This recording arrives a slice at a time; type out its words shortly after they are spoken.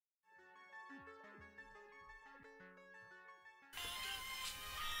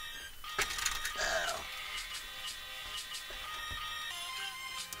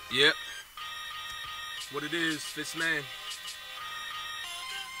Yep. What it is, Fitzman.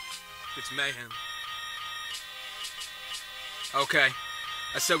 It's mayhem. Okay.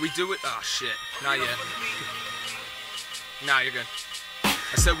 I said we do it. Oh shit. Not yet. Nah, you're good.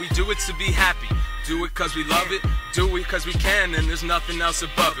 I said we do it to be happy. Do it cause we love it. Do it cause we can, and there's nothing else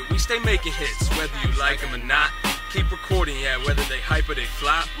above it. We stay making hits, whether you like them or not. Keep recording, yeah, whether they hype or they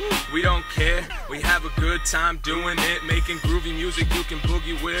flop. We don't care, we have a good time doing it. Making groovy music you can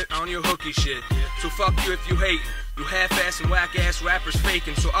boogie with on your hooky shit. So fuck you if you hating. You half-ass and whack-ass rappers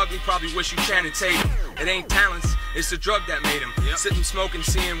faking. So ugly probably wish you Channing Tatum. It ain't talents, it's the drug that made him. Sitting smoking,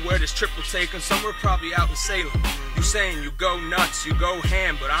 seeing where this trip will take him. Somewhere probably out in Salem. You saying you go nuts, you go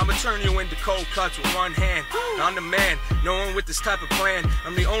ham, but I'ma turn you into cold cuts with one hand. I'm the man, no one with this type of plan.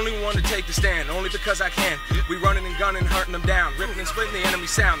 I'm the only one to take the stand, only because I can. We running and gunning, hunting them down, ripping and splitting the enemy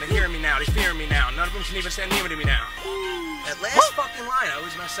sound. They hearing me now, they fearing me now. None of them can even stand near to me now. That last fucking line, I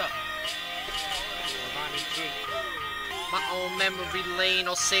always mess up. Ronnie G. My own memory lane,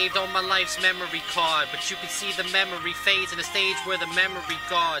 all saved on my life's memory card. But you can see the memory fades in a stage where the memory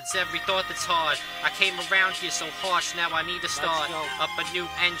guards every thought that's hard. I came around here so harsh, now I need to start up a new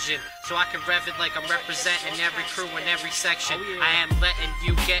engine, so I can rev it like I'm representing every crew in every section. I am letting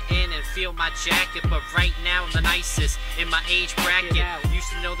you get in and feel my jacket, but right now I'm the nicest in my age bracket.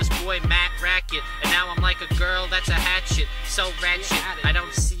 Used to know this boy Matt Racket, and now I'm like a girl that's a hatchet, so ratchet. I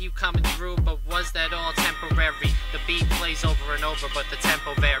don't see you coming through, but was that all temporary? The beat plays over and over, but the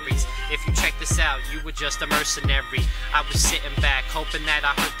tempo varies. If you check this out, you were just a mercenary. I was sitting back, hoping that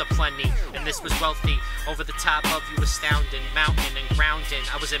I heard the plenty, and this was wealthy. Over the top of you, astounding, mountain and grounding.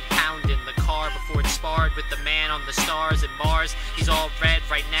 I was impounding the car before it sparred with the man on the stars and Mars. He's all red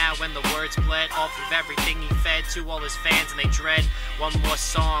right now when the words bled off of everything he fed to all his fans, and they dread one more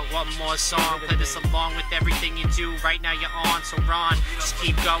song, one more song. Play this along with everything you do. Right now you're on, so Ron, just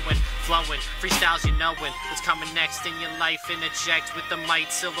keep going, flowing, freestyles you knowing what's coming next in your life. Interject with the mic,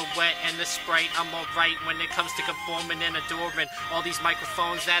 silhouette and the sprite. I'm alright when it comes to conforming and adoring all these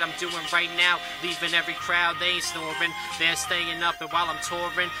microphones that I'm doing right now, leaving every crowd, they ain't snoring, they're staying up. And while I'm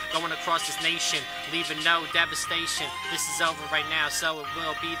touring, going across this nation, leaving no devastation. This is over right now, so it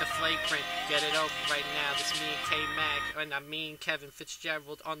will be the flagrant. Get it over right now. This me and K-Mac, and I mean Kevin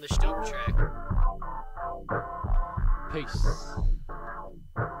Fitzgerald on the Stoop track. Peace.